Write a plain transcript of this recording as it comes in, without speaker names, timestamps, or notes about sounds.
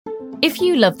If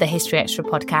you love the History Extra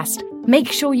podcast,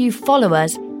 make sure you follow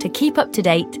us to keep up to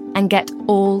date and get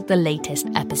all the latest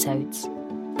episodes.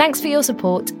 Thanks for your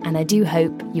support, and I do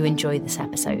hope you enjoy this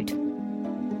episode.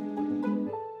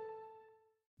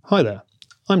 Hi there,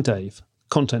 I'm Dave,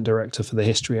 Content Director for the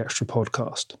History Extra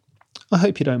podcast. I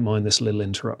hope you don't mind this little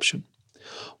interruption.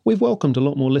 We've welcomed a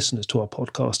lot more listeners to our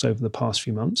podcast over the past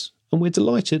few months, and we're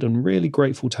delighted and really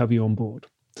grateful to have you on board.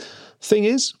 Thing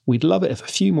is, we'd love it if a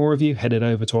few more of you headed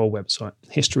over to our website,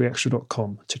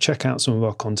 historyextra.com, to check out some of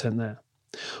our content there.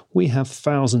 We have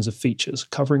thousands of features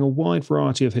covering a wide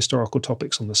variety of historical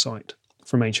topics on the site,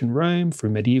 from ancient Rome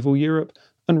through medieval Europe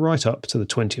and right up to the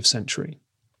 20th century.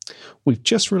 We've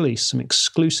just released some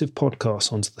exclusive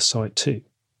podcasts onto the site too.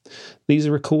 These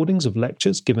are recordings of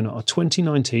lectures given at our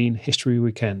 2019 History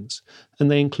Weekends,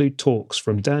 and they include talks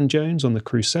from Dan Jones on the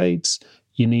Crusades,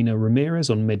 Yanina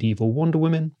Ramirez on medieval Wonder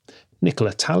Women,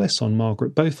 Nicola Tallis on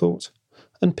Margaret Beaufort,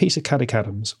 and Peter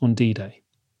Caddick-Adams on D-Day.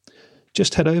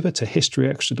 Just head over to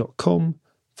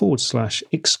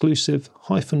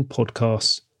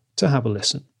historyextra.com/exclusive-podcasts to have a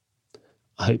listen.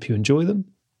 I hope you enjoy them,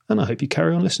 and I hope you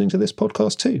carry on listening to this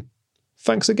podcast too.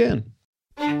 Thanks again.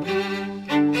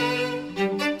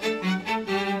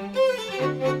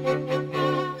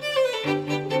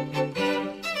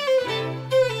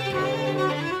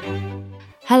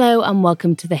 Hello and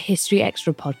welcome to the History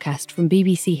Extra podcast from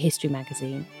BBC History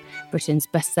Magazine, Britain's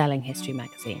best-selling history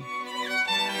magazine.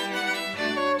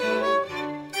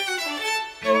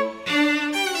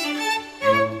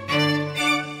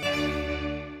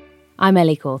 I'm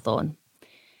Ellie Cawthorne.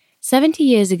 70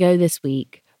 years ago this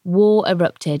week, war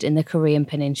erupted in the Korean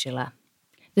Peninsula.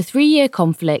 The 3-year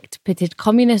conflict pitted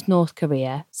communist North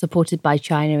Korea, supported by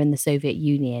China and the Soviet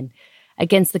Union,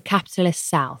 against the capitalist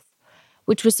South,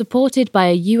 which was supported by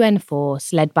a UN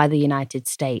force led by the United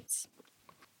States.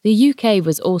 The UK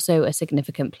was also a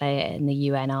significant player in the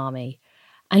UN Army.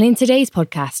 And in today's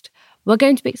podcast, we're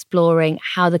going to be exploring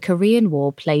how the Korean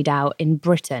War played out in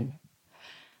Britain.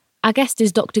 Our guest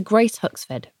is Dr. Grace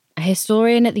Huxford, a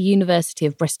historian at the University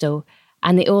of Bristol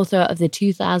and the author of the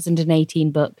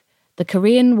 2018 book, The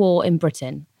Korean War in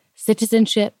Britain,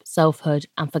 Citizenship, Selfhood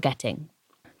and Forgetting.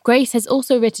 Grace has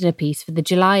also written a piece for the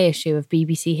July issue of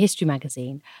BBC History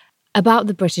Magazine about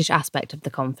the British aspect of the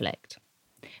conflict.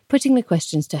 Putting the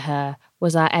questions to her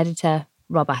was our editor,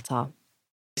 Rob Attar.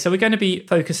 So we're going to be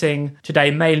focusing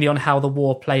today mainly on how the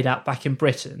war played out back in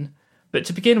Britain. But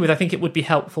to begin with, I think it would be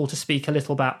helpful to speak a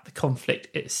little about the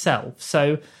conflict itself.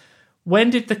 So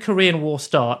when did the Korean War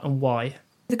start and why?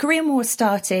 The Korean War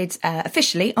started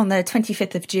officially on the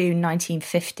 25th of June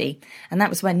 1950, and that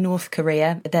was when North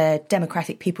Korea, the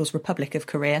Democratic People's Republic of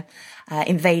Korea,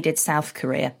 invaded South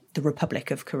Korea, the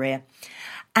Republic of Korea.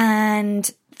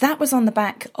 And that was on the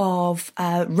back of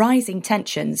rising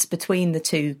tensions between the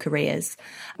two Koreas,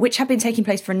 which had been taking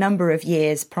place for a number of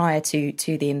years prior to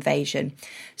the invasion.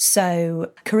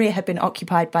 So Korea had been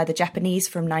occupied by the Japanese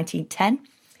from 1910.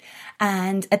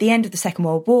 And at the end of the Second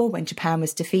World War, when Japan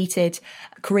was defeated,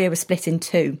 Korea was split in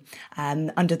two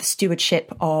under the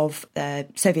stewardship of the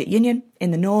Soviet Union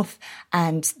in the north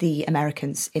and the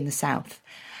Americans in the south.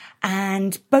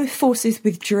 And both forces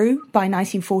withdrew by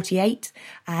 1948,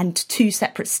 and two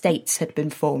separate states had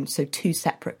been formed, so two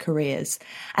separate Koreas.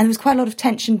 And there was quite a lot of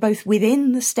tension both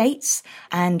within the states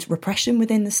and repression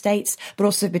within the states, but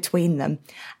also between them.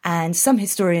 And some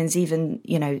historians even,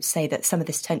 say that some of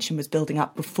this tension was building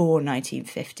up before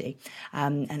 1950,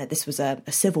 and that this was a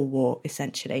civil war,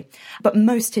 essentially. But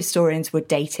most historians would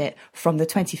date it from the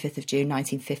 25th of June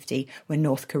 1950, when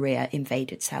North Korea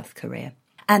invaded South Korea.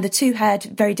 And the two had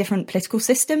very different political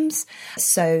systems.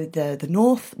 So the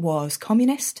North was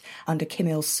communist under Kim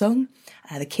Il-sung,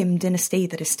 the Kim dynasty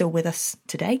that is still with us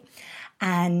today.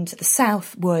 And the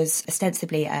South was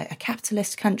ostensibly a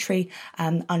capitalist country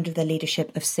under the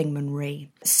leadership of Syngman Rhee.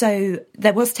 So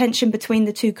there was tension between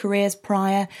the two Koreas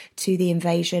prior to the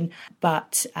invasion,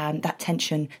 but that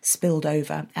tension spilled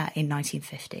over in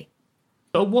 1950.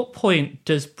 At what point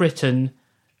does Britain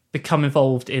become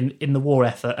involved in the war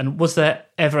effort, and was there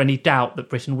ever any doubt that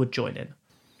Britain would join in?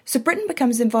 So Britain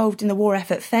becomes involved in the war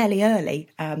effort fairly early,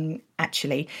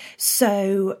 actually.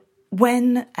 So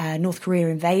when North Korea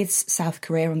invades South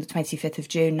Korea on the 25th of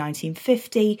June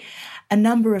 1950, a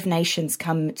number of nations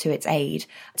come to its aid,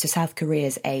 to South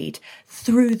Korea's aid,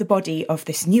 through the body of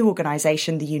this new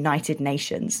organisation, the United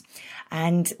Nations.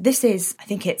 And this is, I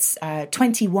think it's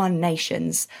 21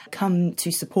 nations come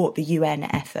to support the UN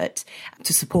effort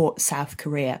to support South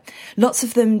Korea. Lots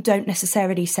of them don't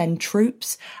necessarily send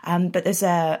troops, but there's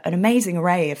an amazing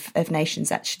array of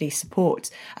nations actually support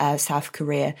South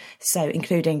Korea. So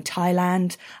including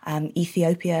Thailand,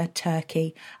 Ethiopia,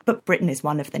 Turkey. But Britain is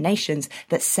one of the nations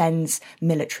that sends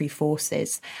military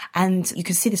forces. And you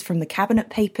can see this from the cabinet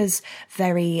papers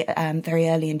very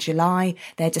early in July.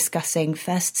 They're discussing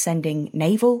first sending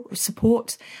naval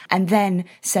support and then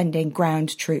sending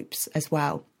ground troops as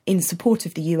well in support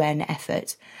of the UN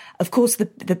effort. Of course, the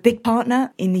big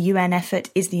partner in the UN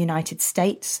effort is the United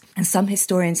States, and some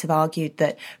historians have argued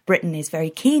that Britain is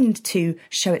very keen to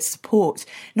show its support,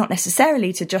 not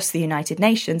necessarily to just the United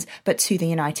Nations, but to the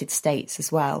United States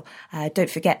as well. Don't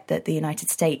forget that the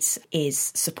United States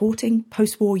is supporting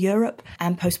post-war Europe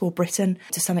and post-war Britain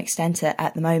to some extent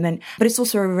at the moment, but it's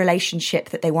also a relationship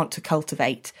that they want to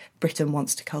cultivate. Britain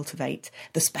wants to cultivate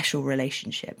the special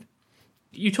relationship.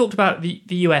 You talked about the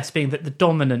US being the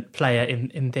dominant player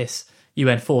in this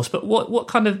UN force, but what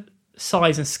kind of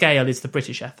size and scale is the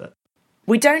British effort?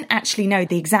 We don't actually know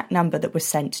the exact number that was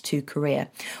sent to Korea.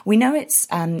 We know it's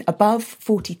above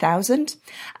 40,000.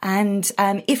 And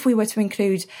if we were to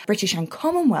include British and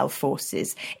Commonwealth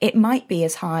forces, it might be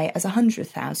as high as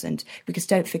 100,000. Because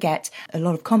don't forget, a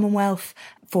lot of Commonwealth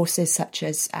forces such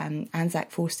as Anzac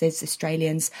forces,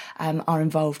 Australians, are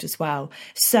involved as well.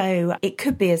 So it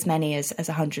could be as many as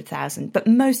 100,000. But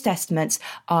most estimates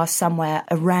are somewhere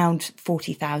around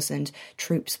 40,000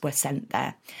 troops were sent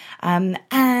there.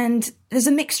 And there's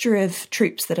a mixture of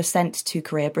troops that are sent to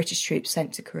Korea, British troops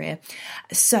sent to Korea.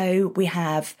 So we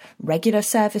have regular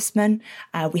servicemen,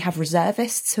 we have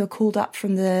reservists who are called up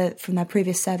from their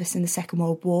previous service in the Second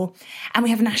World War, and we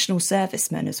have national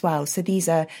servicemen as well. So these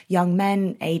are young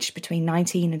men aged between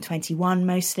 19 and 21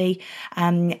 mostly,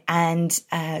 and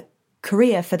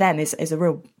Korea for them is a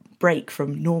real break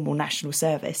from normal national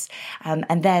service,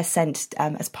 and they're sent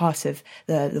as part of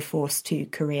the force to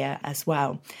Korea as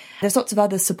well. There's lots of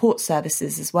other support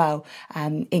services as well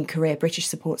in Korea, British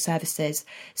support services.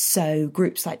 So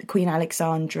groups like the Queen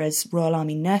Alexandra's Royal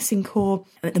Army Nursing Corps,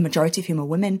 the majority of whom are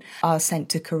women, are sent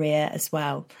to Korea as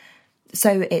well.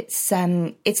 So it's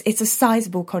a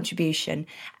sizable contribution,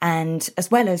 and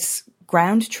as well as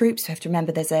ground troops, you have to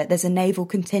remember there's a naval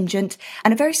contingent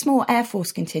and a very small Air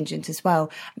Force contingent as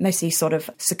well, mostly sort of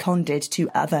seconded to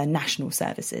other national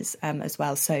services as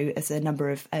well. So there's a number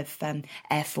of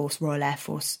Air Force, Royal Air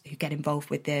Force who get involved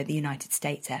with the United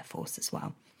States Air Force as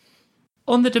well.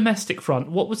 On the domestic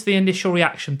front, what was the initial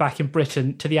reaction back in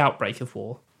Britain to the outbreak of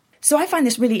war? So I find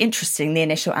this really interesting, the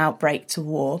initial outbreak to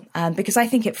war, because I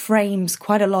think it frames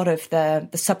quite a lot of the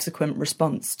subsequent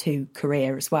response to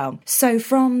Korea as well. So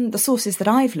from the sources that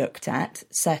I've looked at,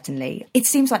 certainly, it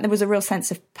seems like there was a real sense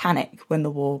of panic when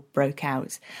the war broke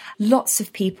out. Lots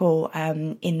of people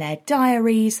in their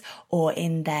diaries or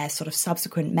in their sort of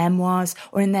subsequent memoirs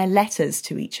or in their letters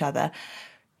to each other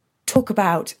talk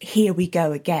about here we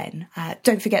go again.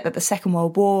 Don't forget that the Second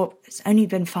World War, it's only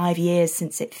been 5 years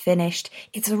since it finished.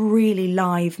 It's a really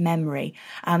live memory,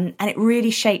 and it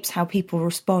really shapes how people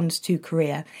respond to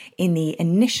Korea in the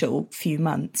initial few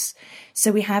months.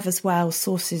 So we have as well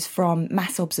sources from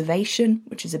Mass Observation,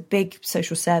 which is a big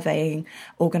social surveying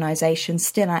organisation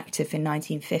still active in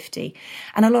 1950.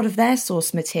 And a lot of their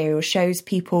source material shows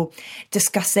people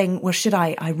discussing, well, should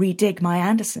I redig my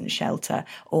Anderson shelter?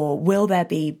 Or will there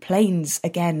be planes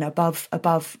again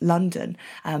above London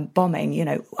bombing? You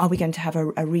know, are we going to have a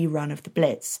rerun of the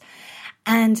Blitz?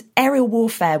 And aerial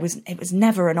warfare was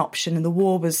never an option, and the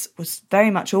war was very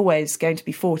much always going to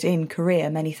be fought in Korea,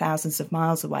 many thousands of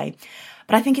miles away.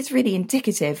 But I think it's really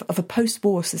indicative of a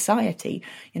post-war society.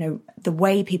 You know, the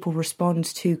way people respond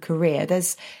to Korea.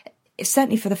 There's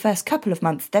certainly for the first couple of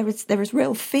months there is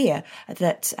real fear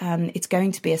that it's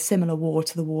going to be a similar war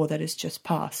to the war that has just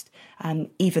passed.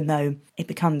 Even though it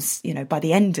becomes, you know, by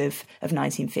the end of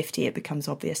 1950, it becomes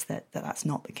obvious that that's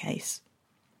not the case.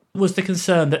 Was the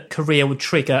concern that Korea would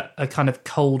trigger a kind of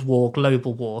Cold War,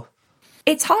 global war?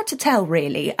 It's hard to tell,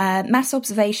 really. Mass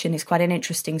Observation is quite an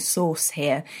interesting source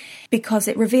here because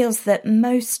it reveals that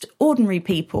most ordinary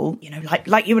people, you know,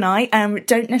 like you and I,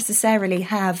 don't necessarily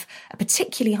have a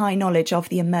particularly high knowledge of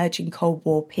the emerging Cold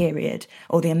War period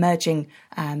or the emerging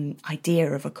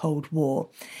idea of a Cold War.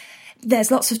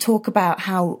 There's lots of talk about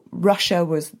how Russia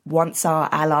was once our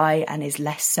ally and is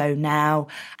less so now.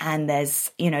 And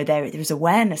there's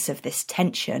awareness of this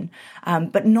tension.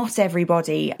 But not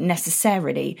everybody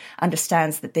necessarily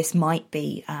understands that this might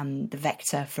be the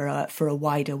vector for a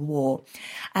wider war.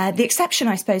 The exception,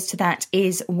 I suppose, to that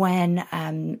is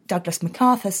when Douglas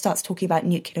MacArthur starts talking about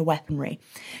nuclear weaponry.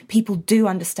 People do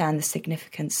understand the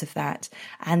significance of that,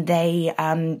 and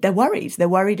they're worried. They're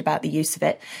worried about the use of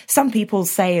it. Some people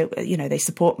say, they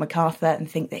support MacArthur and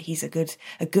think that he's a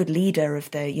good leader of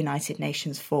the United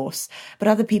Nations force. But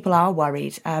other people are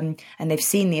worried, and they've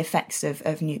seen the effects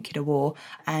of nuclear war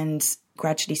and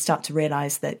gradually start to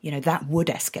realise that, that would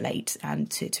escalate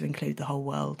to include the whole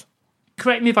world.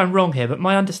 Correct me if I'm wrong here, but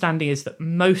my understanding is that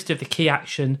most of the key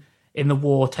action in the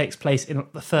war takes place in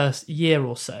the first year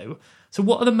or so. So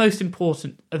what are the most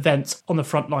important events on the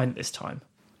front line at this time?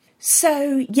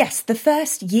 So, yes, the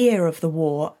first year of the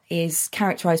war is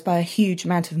characterised by a huge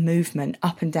amount of movement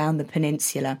up and down the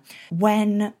peninsula.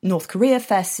 When North Korea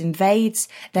first invades,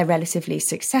 they're relatively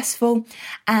successful,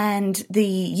 and the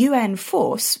UN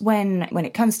force, when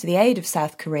it comes to the aid of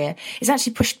South Korea, is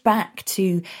actually pushed back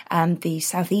to the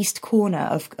southeast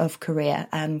corner of Korea,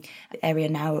 area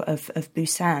now of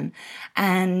Busan.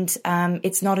 And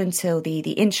it's not until the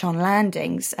Incheon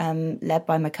landings, led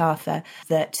by MacArthur,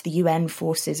 that the UN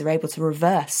forces are able to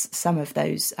reverse some of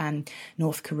those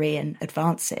North Korean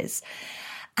advances.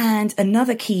 And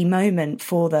another key moment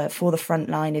for the front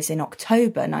line is in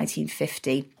October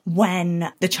 1950,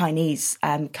 when the Chinese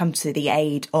come to the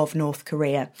aid of North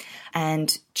Korea.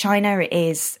 And China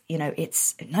is,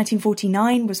 it's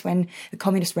 1949 was when the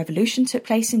Communist Revolution took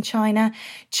place in China.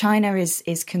 China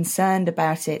is concerned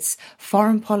about its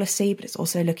foreign policy, but it's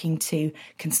also looking to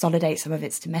consolidate some of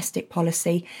its domestic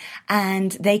policy.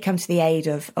 And they come to the aid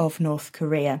of North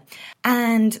Korea.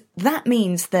 And that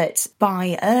means that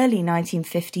by early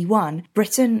 1951,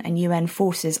 Britain and UN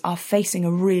forces are facing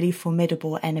a really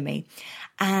formidable enemy.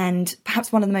 And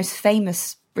perhaps one of the most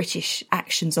famous British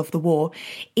actions of the war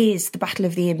is the Battle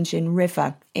of the Imjin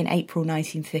River in April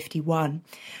 1951,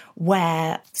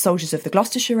 where soldiers of the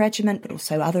Gloucestershire Regiment, but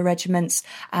also other regiments,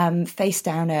 faced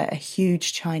down a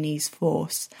huge Chinese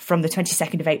force from the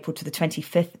 22nd of April to the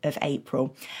 25th of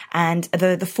April. And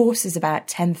the force is about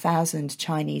 10,000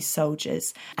 Chinese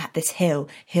soldiers at this hill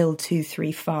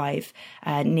 235,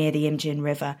 near the Imjin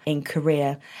River in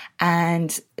Korea.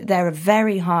 And there are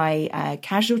very high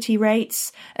casualty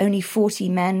rates. Only 40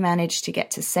 men managed to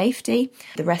get to safety.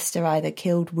 The rest are either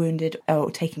killed, wounded, or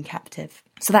taken captive.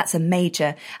 So that's a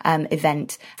major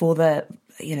event for the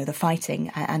fighting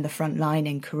and the front line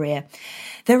in Korea.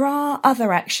 There are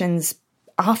other actions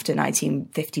after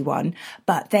 1951,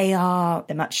 but they're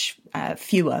much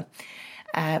fewer.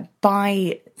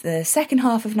 By the second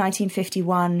half of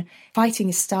 1951, fighting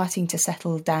is starting to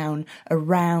settle down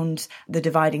around the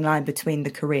dividing line between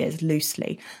the Koreas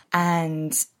loosely.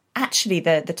 And actually,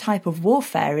 the type of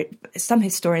warfare, some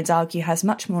historians argue, has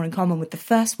much more in common with the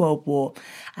First World War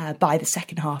by the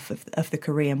second half of the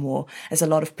Korean War. There's a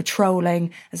lot of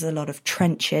patrolling, there's a lot of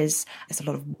trenches, there's a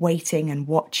lot of waiting and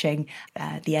watching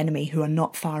the enemy who are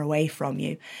not far away from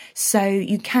you. So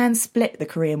you can split the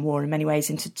Korean War in many ways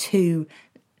into two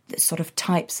sort of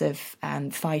types of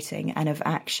fighting and of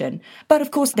action. But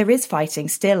of course, there is fighting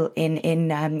still in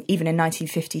even in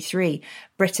 1953.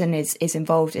 Britain is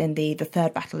involved in the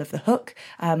Third Battle of the Hook,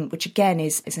 which again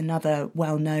is another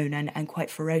well-known and quite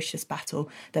ferocious battle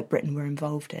that Britain were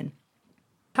involved in.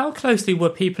 How closely were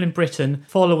people in Britain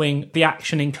following the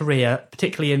action in Korea,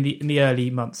 particularly in the early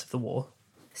months of the war?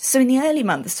 So in the early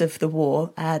months of the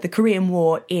war, the Korean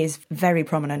War is very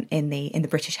prominent in the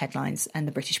British headlines and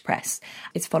the British press.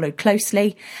 It's followed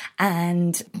closely,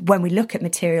 and when we look at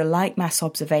material like mass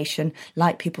observation,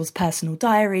 like people's personal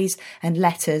diaries and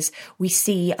letters, we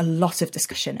see a lot of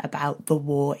discussion about the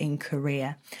war in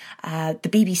Korea. The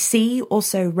BBC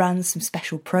also runs some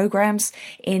special programmes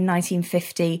in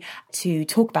 1950 to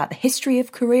talk about the history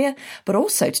of Korea, but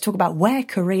also to talk about where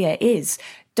Korea is.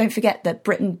 Don't forget that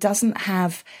Britain doesn't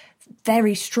have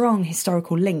very strong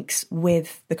historical links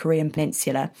with the Korean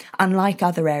Peninsula, unlike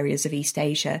other areas of East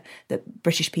Asia that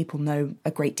British people know a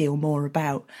great deal more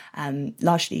about,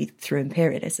 largely through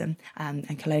imperialism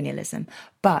and colonialism.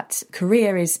 But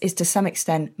Korea is to some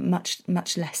extent much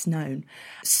less known.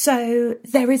 So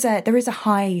there is a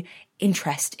high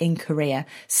interest in Korea,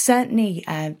 certainly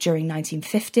during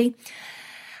 1950.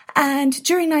 And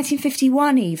during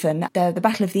 1951 even, the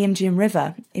Battle of the Imjin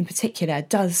River in particular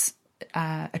does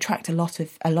attract a lot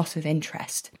of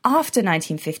interest. After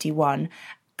 1951,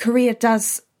 Korea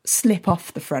does slip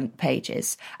off the front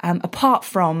pages, apart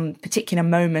from particular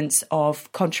moments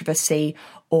of controversy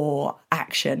or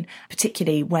action,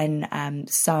 particularly when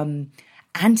some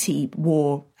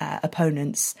anti-war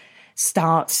opponents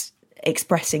start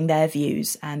expressing their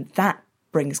views, and that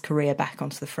brings Korea back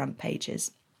onto the front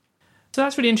pages. So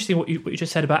that's really interesting what you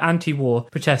just said about anti-war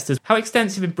protesters. How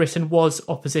extensive in Britain was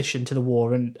opposition to the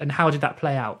war, and how did that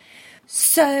play out?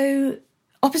 So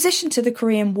opposition to the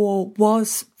Korean War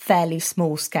was fairly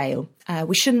small scale.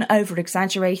 We shouldn't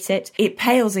over-exaggerate it. It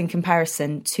pales in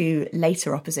comparison to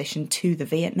later opposition to the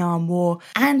Vietnam War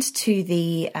and to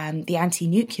the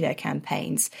anti-nuclear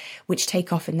campaigns, which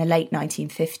take off in the late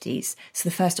 1950s. So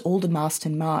the first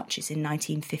Aldermaston March is in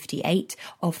 1958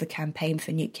 of the campaign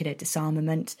for nuclear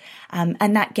disarmament,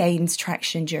 and that gains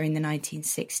traction during the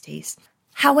 1960s.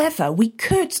 However, we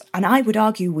could, and I would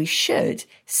argue we should,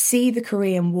 see the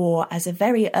Korean War as a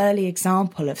very early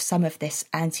example of some of this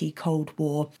anti-Cold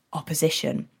War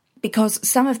opposition, because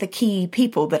some of the key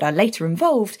people that are later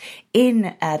involved in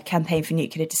the campaign for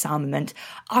nuclear disarmament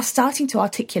are starting to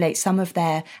articulate some of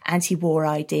their anti-war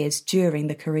ideas during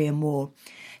the Korean War.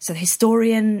 So the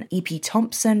historian E.P.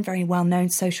 Thompson, very well-known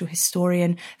social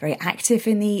historian, very active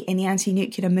in the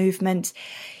anti-nuclear movement,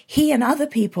 he and other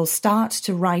people start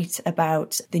to write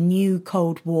about the new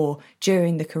Cold War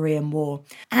during the Korean War.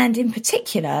 And in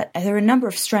particular, there are a number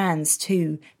of strands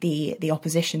to the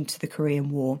opposition to the Korean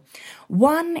War.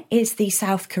 One is the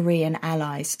South Korean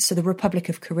allies, so the Republic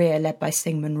of Korea led by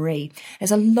Syngman Rhee.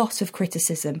 There's a lot of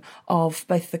criticism of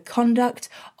both the conduct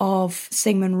of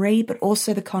Syngman Rhee, but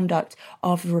also the conduct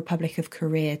of the Republic of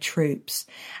Korea troops.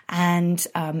 And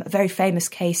a very famous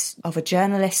case of a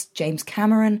journalist, James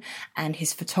Cameron, and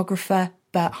his photographer,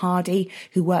 Bert Hardy,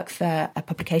 who work for a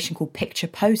publication called Picture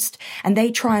Post, and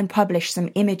they try and publish some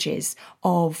images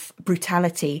of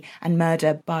brutality and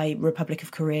murder by Republic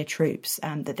of Korea troops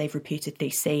that they've reputedly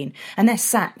seen. And they're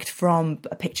sacked from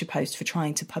a Picture Post for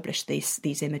trying to publish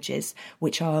these images,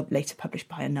 which are later published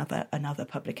by another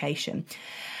publication.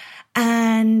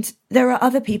 And there are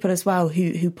other people as well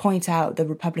who point out the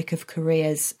Republic of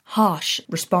Korea's harsh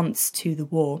response to the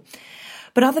war.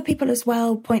 But other people as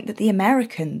well point that the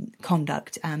American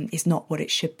conduct is not what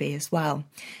it should be as well.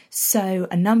 So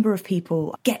a number of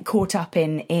people get caught up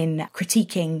in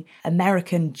critiquing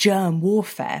American germ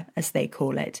warfare, as they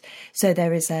call it. So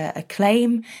there is a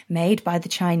claim made by the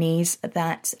Chinese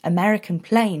that American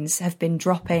planes have been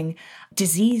dropping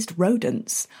diseased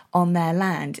rodents on their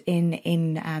land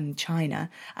in China,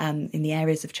 in the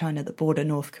areas of China that border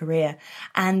North Korea,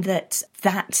 and that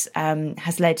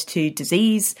has led to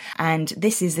disease. And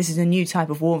this is a new type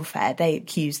of warfare they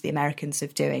accuse the Americans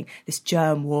of doing, this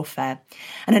germ warfare.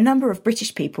 And a number of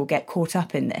British people get caught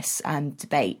up in this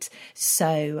debate.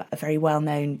 So a very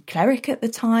well-known cleric at the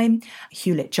time,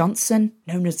 Hewlett Johnson,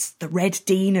 known as the Red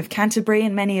Dean of Canterbury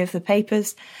in many of the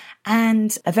papers,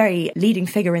 and a very leading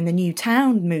figure in the New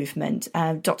Town movement,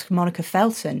 Dr. Monica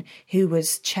Felton, who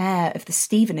was chair of the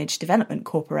Stevenage Development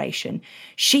Corporation.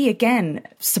 She again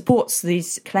supports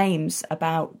these claims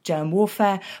about germ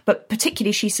warfare, but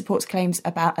particularly she supports claims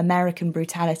about American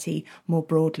brutality more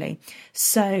broadly.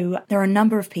 So there are a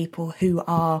number of people who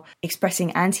are expressing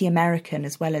anti-American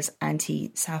as well as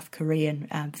anti-South Korean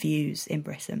views in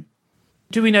Britain.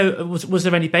 Do we know, was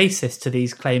there any basis to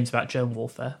these claims about germ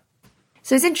warfare?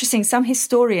 So it's interesting, some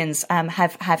historians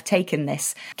have taken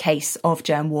this case of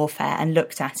germ warfare and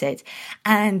looked at it.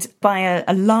 And by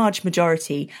a large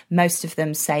majority, most of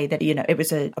them say that, it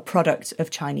was a product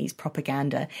of Chinese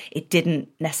propaganda. It didn't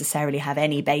necessarily have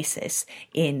any basis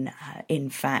in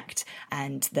fact,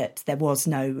 and that there was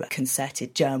no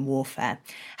concerted germ warfare.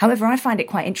 However, I find it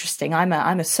quite interesting. I'm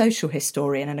a social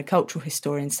historian and a cultural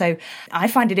historian, so I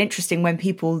find it interesting when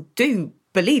people do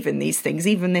believe in these things,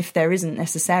 even if there isn't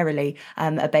necessarily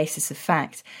a basis of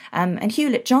fact. And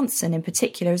Hewlett Johnson in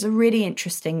particular is a really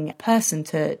interesting person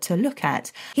to look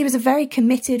at. He was a very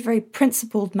committed, very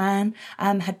principled man,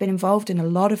 had been involved in a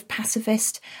lot of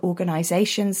pacifist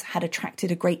organisations, had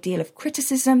attracted a great deal of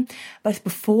criticism, both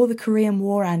before the Korean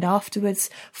War and afterwards,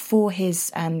 for his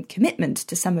commitment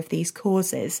to some of these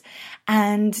causes.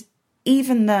 And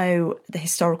even though the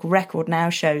historical record now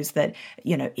shows that,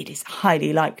 it is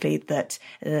highly likely that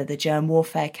the germ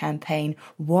warfare campaign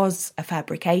was a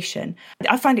fabrication,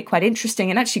 I find it quite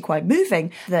interesting and actually quite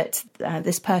moving that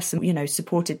this person,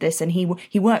 supported this, and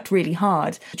he worked really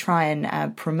hard to try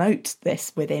and promote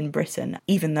this within Britain,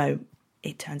 even though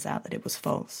it turns out that it was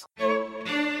false.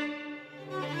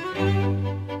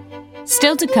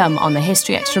 Still to come on the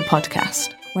History Extra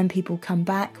podcast. when people come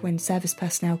back, when service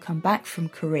personnel come back from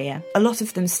Korea, a lot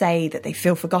of them say that they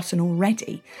feel forgotten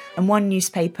already. And one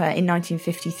newspaper in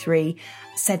 1953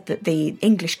 said that the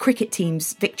English cricket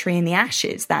team's victory in the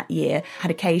Ashes that year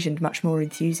had occasioned much more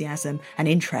enthusiasm and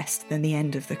interest than the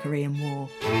end of the Korean War.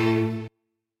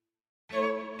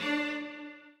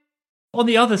 On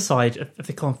the other side of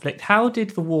the conflict, how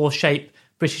did the war shape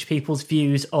British people's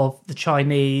views of the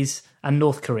Chinese and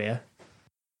North Korea?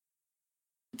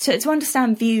 To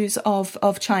understand views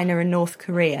of China and North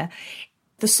Korea,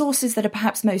 the sources that are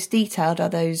perhaps most detailed are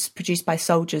those produced by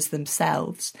soldiers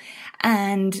themselves.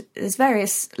 And there's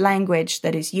various language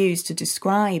that is used to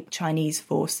describe Chinese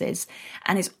forces,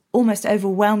 and it's almost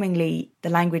overwhelmingly the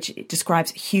language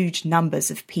describes huge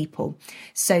numbers of people.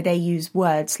 So they use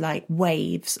words like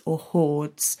waves or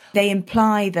hordes. They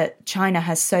imply that China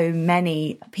has so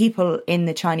many people in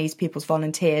the Chinese People's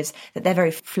Volunteers that they're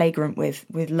very flagrant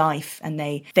with life, and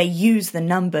they use the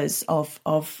numbers of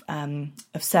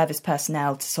service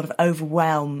personnel to sort of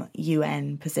overwhelm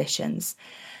UN positions.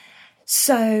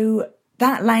 So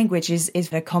that language is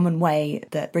a common way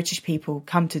that British people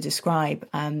come to describe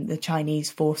the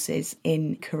Chinese forces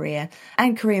in Korea,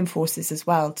 and Korean forces as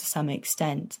well to some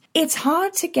extent. It's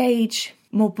hard to gauge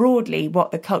more broadly what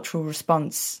the cultural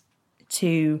response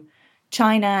to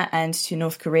China and to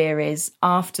North Korea is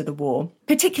after the war,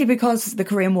 particularly because the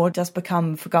Korean War does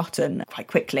become forgotten quite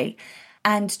quickly.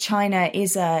 And China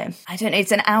is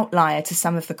it's an outlier to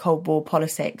some of the Cold War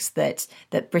politics that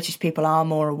British people are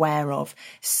more aware of.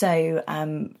 So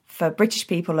for British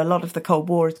people, a lot of the Cold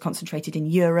War is concentrated in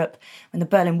Europe. When the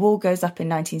Berlin Wall goes up in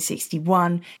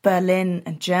 1961, Berlin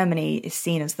and Germany is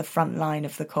seen as the front line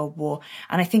of the Cold War.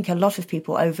 And I think a lot of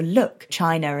people overlook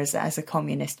China as a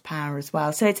communist power as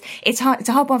well. So it's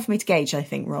a hard one for me to gauge, I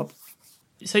think, Rob.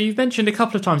 So you've mentioned a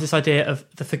couple of times this idea of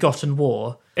the forgotten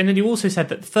war, and then you also said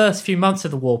that the first few months of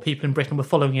the war, people in Britain were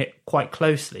following it quite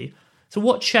closely. So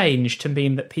what changed to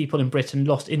mean that people in Britain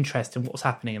lost interest in what was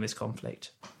happening in this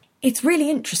conflict? It's really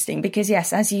interesting because,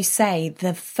 yes, as you say,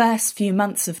 the first few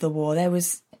months of the war, there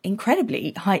was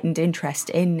incredibly heightened interest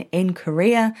in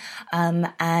Korea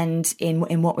and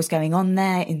in what was going on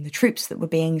there, in the troops that were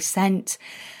being sent.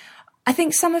 I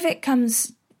think some of it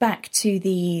comes back to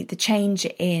the change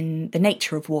in the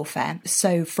nature of warfare.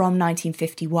 So from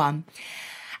 1951.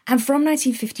 And from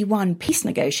 1951, peace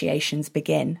negotiations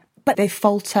begin, but they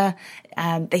falter,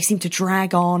 they seem to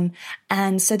drag on.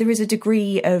 And so there is a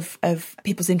degree of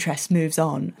people's interest moves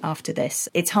on after this.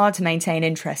 It's hard to maintain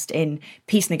interest in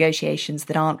peace negotiations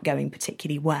that aren't going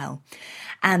particularly well.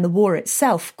 And the war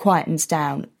itself quietens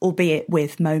down, albeit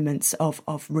with moments of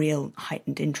real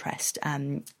heightened interest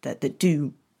that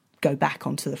do go back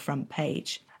onto the front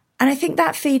page. And I think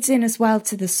that feeds in as well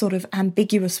to the sort of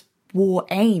ambiguous war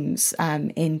aims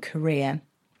in Korea.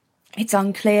 It's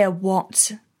unclear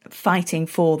what fighting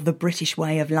for the British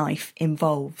way of life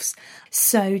involves.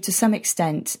 So to some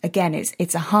extent, again,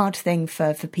 it's a hard thing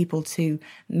for people to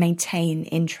maintain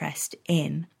interest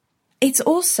in. It's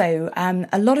also,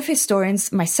 a lot of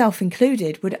historians, myself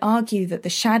included, would argue that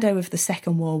the shadow of the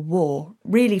Second World War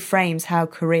really frames how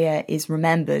Korea is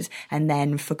remembered and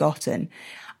then forgotten.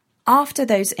 After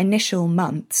those initial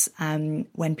months,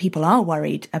 when people are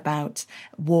worried about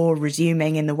war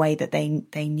resuming in the way that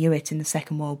they knew it in the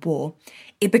Second World War,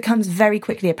 it becomes very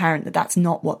quickly apparent that that's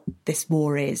not what this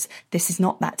war is. This is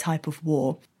not that type of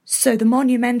war. So the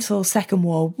monumental Second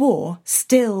World War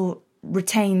still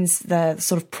retains the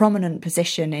sort of prominent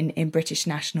position in British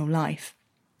national life.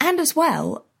 And as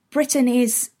well, Britain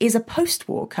is a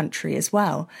post-war country as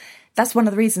well. That's one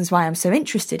of the reasons why I'm so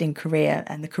interested in Korea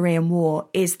and the Korean War,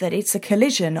 is that it's a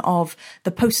collision of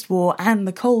the post-war and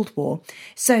the Cold War.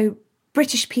 So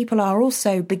British people are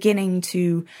also beginning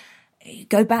to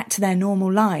go back to their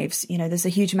normal lives. You know, there's a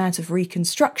huge amount of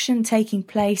reconstruction taking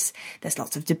place. There's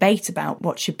lots of debate about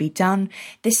what should be done.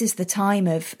 This is the time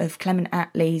of Clement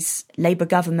Attlee's Labour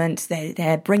government.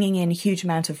 They're bringing in a huge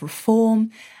amount of reform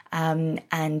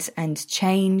and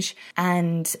change.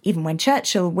 And even when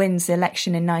Churchill wins the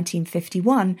election in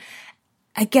 1951,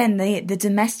 again, the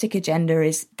domestic agenda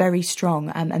is very strong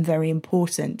and very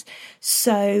important.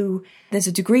 So there's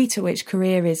a degree to which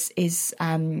Korea is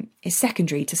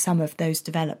secondary to some of those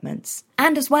developments.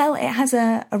 And as well, it has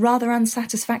a rather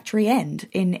unsatisfactory end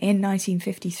in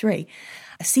 1953.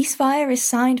 A ceasefire is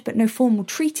signed, but no formal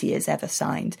treaty is ever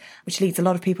signed, which leads a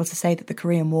lot of people to say that the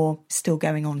Korean War is still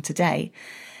going on today.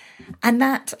 And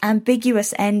that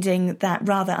ambiguous ending, that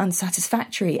rather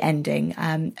unsatisfactory ending,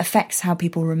 affects how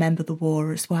people remember the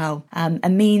war as well,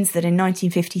 and means that in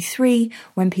 1953,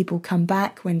 when people come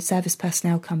back, when service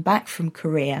personnel come back from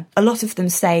Korea, a lot of them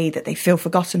say that they feel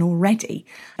forgotten already.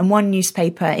 And one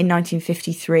newspaper in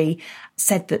 1953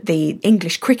 said that the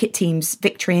English cricket team's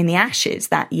victory in the Ashes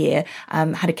that year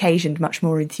had occasioned much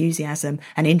more enthusiasm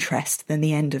and interest than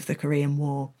the end of the Korean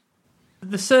War.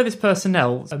 The service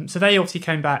personnel, so they obviously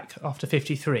came back after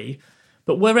 53,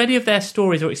 but were any of their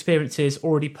stories or experiences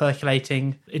already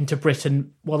percolating into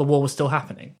Britain while the war was still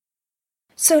happening?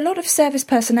 So a lot of service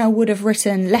personnel would have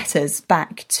written letters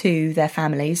back to their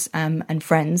families and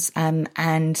friends,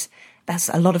 and that's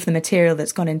a lot of the material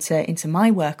that's gone into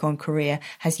my work on Korea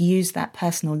has used that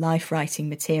personal life writing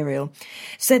material.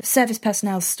 So service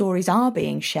personnel's stories are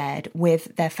being shared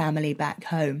with their family back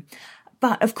home.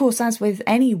 But of course, as with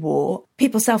any war,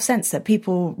 people self-censor.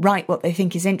 People write what they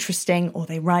think is interesting, or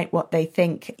they write what they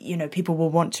think, people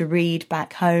will want to read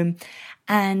back home.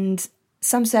 And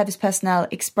some service personnel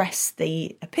expressed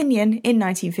the opinion in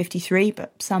 1953,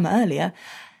 but some earlier,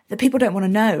 that people don't want to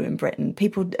know in Britain.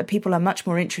 People are much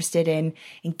more interested in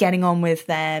getting on with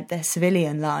their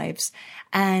civilian lives.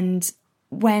 And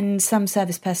when some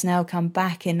service personnel come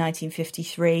back in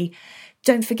 1953,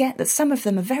 don't forget that some of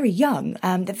them are very young.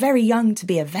 They're very young to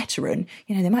be a veteran.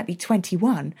 They might be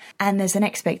 21. And there's an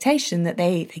expectation that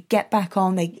they get back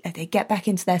on, they get back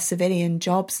into their civilian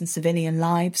jobs and civilian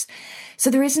lives. So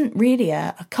there isn't really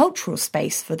a cultural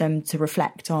space for them to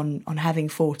reflect on having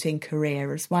fought in Korea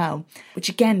as well, which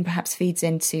again perhaps feeds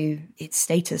into its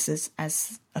status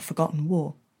as a forgotten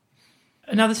war.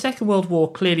 Now, the Second World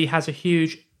War clearly has a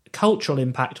huge cultural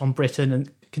impact on Britain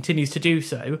and continues to do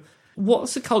so.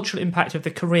 What's the cultural impact of the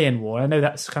Korean War? I know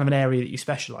that's kind of an area that you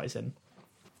specialise in.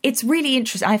 It's really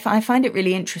interesting. I find it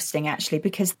really interesting, actually,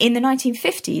 because in the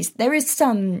 1950s, there is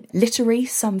some literary,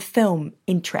 some film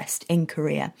interest in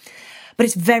Korea, but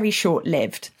it's very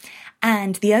short-lived.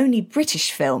 And the only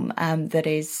British film that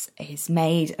is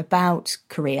made about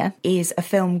Korea is a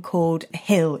film called A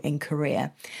Hill in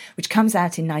Korea, which comes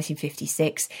out in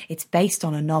 1956. It's based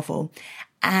on a novel.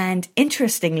 And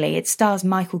interestingly, it stars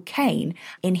Michael Caine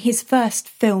in his first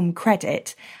film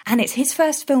credit. And it's his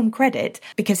first film credit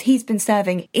because he's been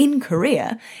serving in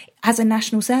Korea as a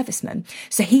national serviceman.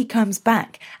 So he comes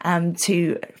back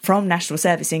from national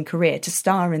service in Korea to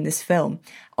star in this film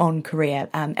on Korea.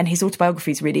 And his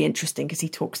autobiography is really interesting because he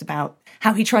talks about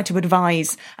how he tried to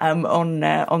advise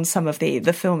on some of the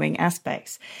filming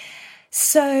aspects.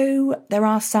 So there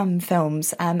are some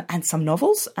films and some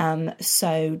novels.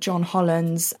 So John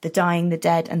Holland's The Dying, the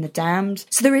Dead and the Damned.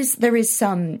 So there is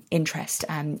some interest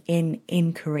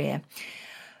in Korea.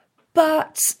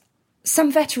 But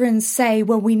some veterans say,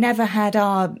 well, we never had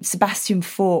our Sebastian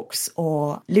Faulks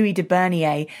or Louis de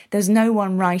Bernier. There's no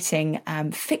one writing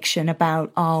fiction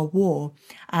about our war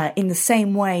in the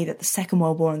same way that the Second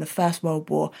World War and the First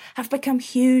World War have become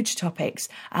huge topics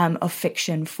of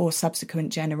fiction for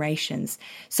subsequent generations.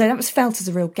 So that was felt as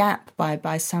a real gap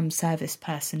by some service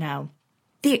personnel.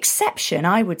 The exception,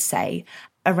 I would say,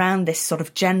 around this sort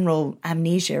of general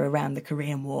amnesia around the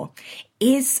Korean War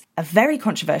is a very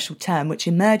controversial term which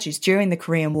emerges during the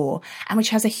Korean War and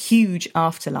which has a huge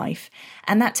afterlife,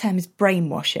 and that term is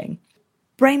brainwashing.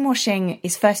 Brainwashing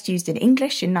is first used in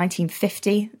English in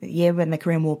 1950, the year when the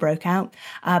Korean War broke out,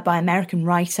 by American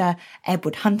writer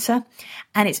Edward Hunter,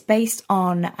 and it's based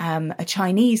on a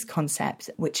Chinese concept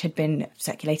which had been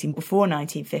circulating before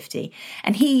 1950,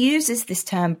 and he uses this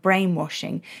term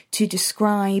brainwashing to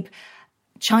describe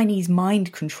Chinese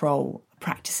mind control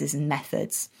practices and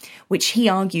methods, which he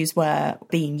argues were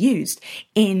being used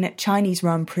in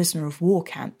Chinese-run prisoner of war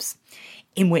camps,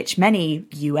 in which many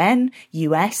UN,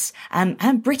 US,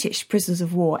 and British prisoners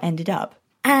of war ended up.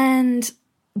 And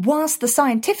whilst the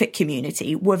scientific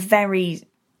community were very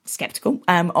sceptical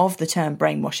of the term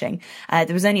brainwashing, there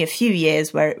was only a few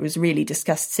years where it was really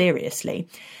discussed seriously.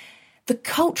 The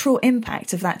cultural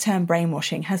impact of that term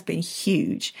brainwashing has been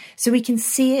huge. So we can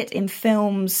see it in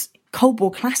films, Cold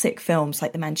War classic films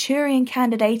like The Manchurian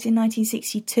Candidate in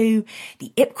 1962,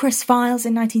 The Ipcress Files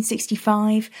in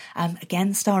 1965,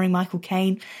 again starring Michael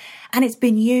Caine. And it's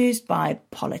been used by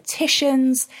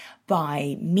politicians,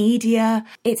 by media.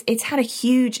 It's had a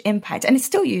huge impact, and it's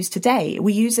still used today.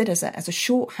 We use it as a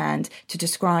shorthand to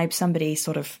describe somebody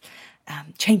sort of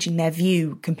changing their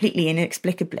view completely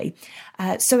inexplicably.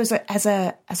 So as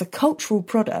a cultural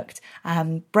product,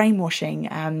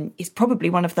 brainwashing is probably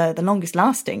one of the longest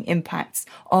lasting impacts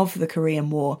of the Korean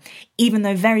War, even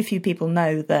though very few people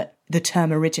know that the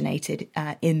term originated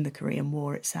in the Korean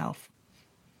War itself.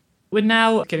 We're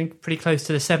now getting pretty close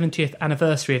to the 70th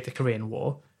anniversary of the Korean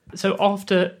War. So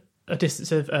after a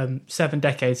distance of 7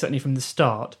 decades, certainly from the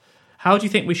start, how do you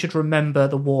think we should remember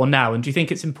the war now? And do you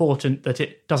think it's important that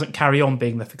it doesn't carry on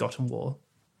being the forgotten war?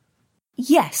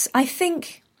 Yes, I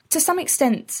think to some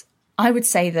extent, I would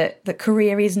say that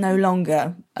Korea is no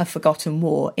longer a forgotten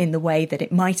war in the way that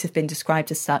it might have been described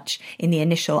as such in the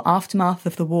initial aftermath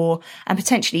of the war, and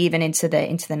potentially even into the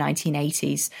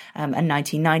 1980s and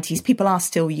 1990s. People are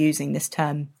still using this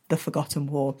term, the forgotten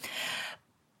war.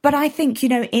 But I think,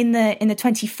 in the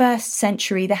 21st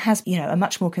century, there has, a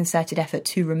much more concerted effort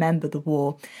to remember the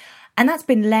war. And that's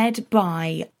been led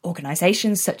by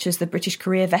organisations such as the British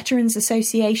Korea Veterans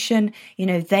Association.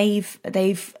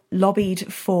 They've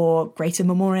lobbied for greater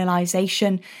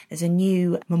memorialisation. There's a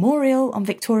new memorial on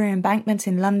Victoria Embankment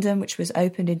in London, which was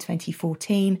opened in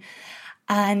 2014.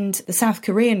 And the South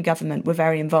Korean government were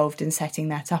very involved in setting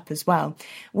that up as well.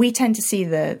 We tend to see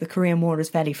the Korean War as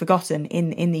fairly forgotten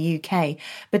in the UK,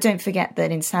 but don't forget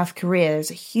that in South Korea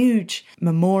there's a huge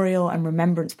memorial and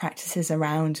remembrance practices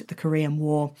around the Korean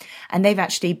War. And they've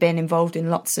actually been involved in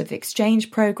lots of exchange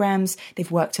programmes.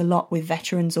 They've worked a lot with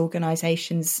veterans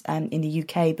organisations in the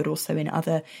UK, but also in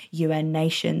other UN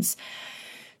nations.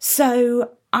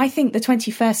 So I think the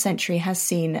 21st century has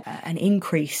seen an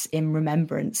increase in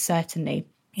remembrance, certainly.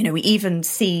 We even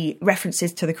see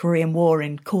references to the Korean War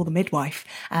in Call the Midwife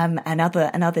and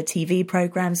other TV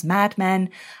programmes, Mad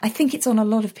Men. I think it's on a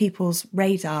lot of people's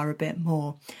radar a bit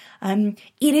more. It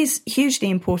is hugely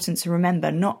important to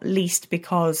remember, not least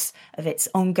because of its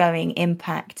ongoing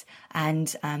impact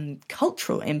and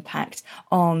cultural impact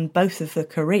on both of the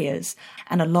Koreas,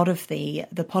 and a lot of the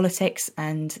politics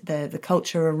and the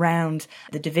culture around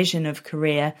the division of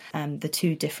Korea, the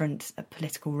two different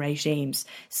political regimes.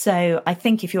 So I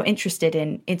think if you're interested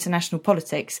in international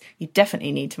politics, you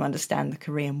definitely need to understand the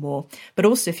Korean War. But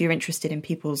also if you're interested in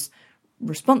people's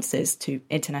responses to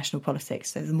international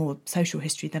politics, so the more social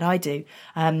history that I do,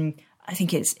 I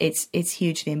think it's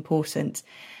hugely important.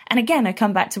 And again, I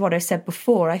come back to what I said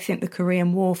before. I think the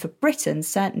Korean War for Britain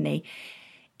certainly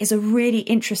is a really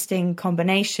interesting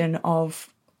combination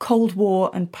of Cold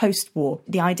War and post-war.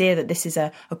 The idea that this is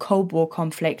a Cold War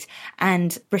conflict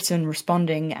and Britain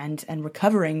responding and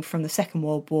recovering from the Second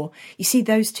World War. You see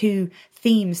those two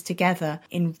themes together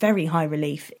in very high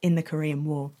relief in the Korean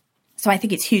War. So I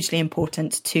think it's hugely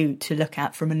important to look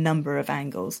at from a number of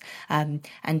angles and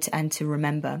to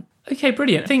remember. Okay,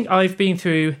 brilliant. I think I've been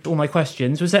through all my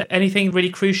questions. Was there anything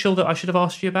really crucial that I should have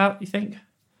asked you about, you think?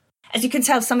 As you can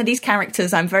tell, some of these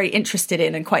characters I'm very interested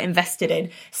in and quite invested in.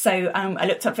 So I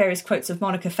looked up various quotes of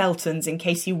Monica Felton's in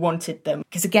case you wanted them,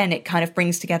 because again, it kind of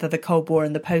brings together the Cold War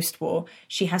and the post-war.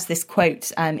 She has this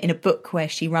quote in a book where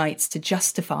she writes to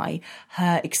justify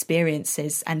her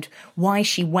experiences and why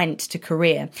she went to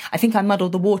Korea. I think I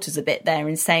muddled the waters a bit there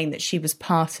in saying that she was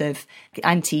part of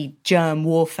anti-germ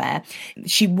warfare.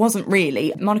 She wasn't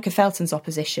really. Monica Felton's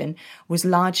opposition was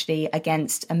largely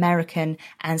against American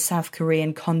and South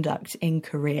Korean conduct in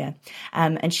Korea.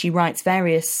 And she writes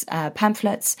various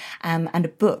pamphlets and a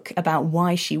book about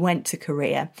why she went to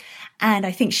Korea. And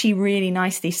I think she really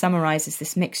nicely summarises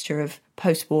this mixture of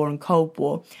post-war and Cold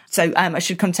War. So I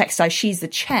should contextualise, she's the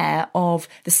chair of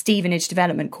the Stevenage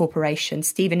Development Corporation.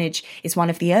 Stevenage is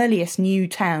one of the earliest new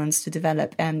towns to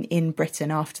develop in Britain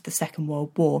after the Second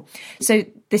World War. So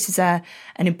this is an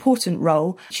important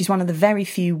role. She's one of the very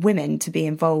few women to be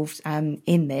involved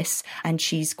in this, and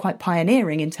she's quite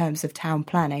pioneering in terms of town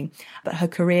planning. But her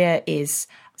career is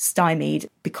stymied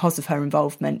because of her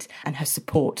involvement and her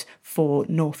support for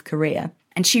North Korea.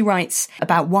 And she writes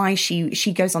about why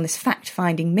she goes on this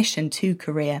fact-finding mission to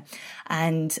Korea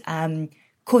and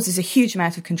causes a huge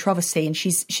amount of controversy, and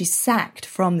she's sacked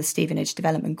from the Stevenage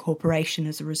Development Corporation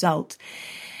as a result.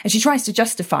 And she tries to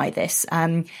justify this.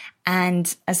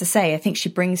 And as I say, I think she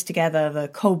brings together the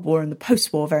Cold War and the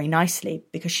post-war very nicely,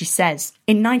 because she says,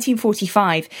 in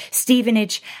 1945,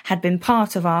 Stevenage had been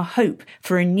part of our hope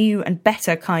for a new and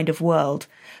better kind of world.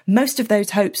 Most of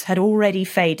those hopes had already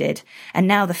faded, and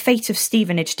now the fate of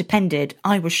Stevenage depended,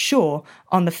 I was sure,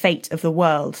 on the fate of the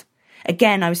world.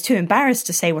 Again, I was too embarrassed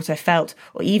to say what I felt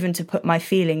or even to put my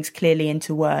feelings clearly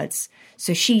into words.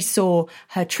 So she saw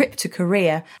her trip to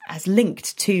Korea as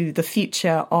linked to the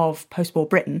future of post-war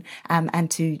Britain and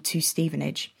to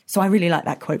Stevenage. So I really like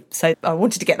that quote. So I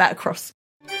wanted to get that across.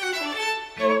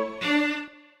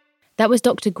 That was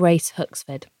Dr. Grace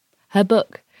Huxford. Her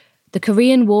book, The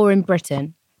Korean War in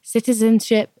Britain,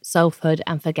 Citizenship, Selfhood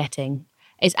and Forgetting,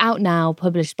 is out now,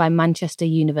 published by Manchester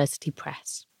University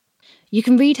Press. You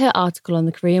can read her article on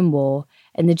the Korean War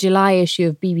in the July issue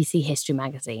of BBC History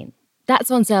magazine.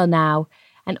 That's on sale now,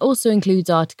 and also includes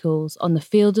articles on the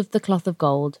Field of the Cloth of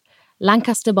Gold,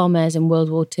 Lancaster bombers in World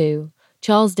War II,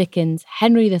 Charles Dickens,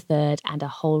 Henry III, and a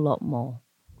whole lot more.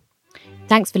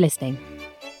 Thanks for listening.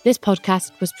 This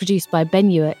podcast was produced by Ben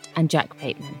Hewitt and Jack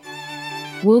Pateman.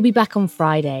 We'll be back on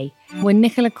Friday, when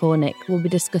Nicola Cornick will be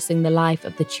discussing the life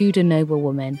of the Tudor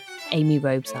noblewoman, Amy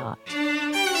Robsart.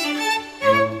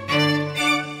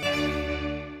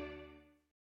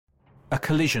 A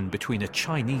collision between a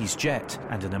Chinese jet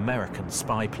and an American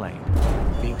spy plane.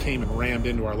 He came and rammed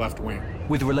into our left wing.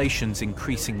 With relations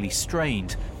increasingly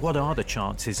strained, what are the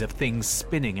chances of things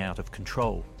spinning out of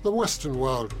control? The Western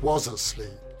world was asleep.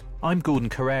 I'm Gordon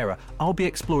Carrera. I'll be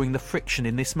exploring the friction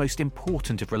in this most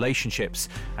important of relationships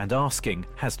and asking,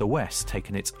 has the West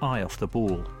taken its eye off the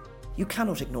ball? You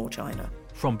cannot ignore China.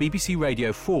 From BBC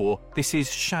Radio 4, this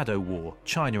is Shadow War,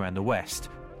 China and the West.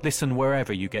 Listen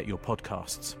wherever you get your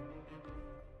podcasts.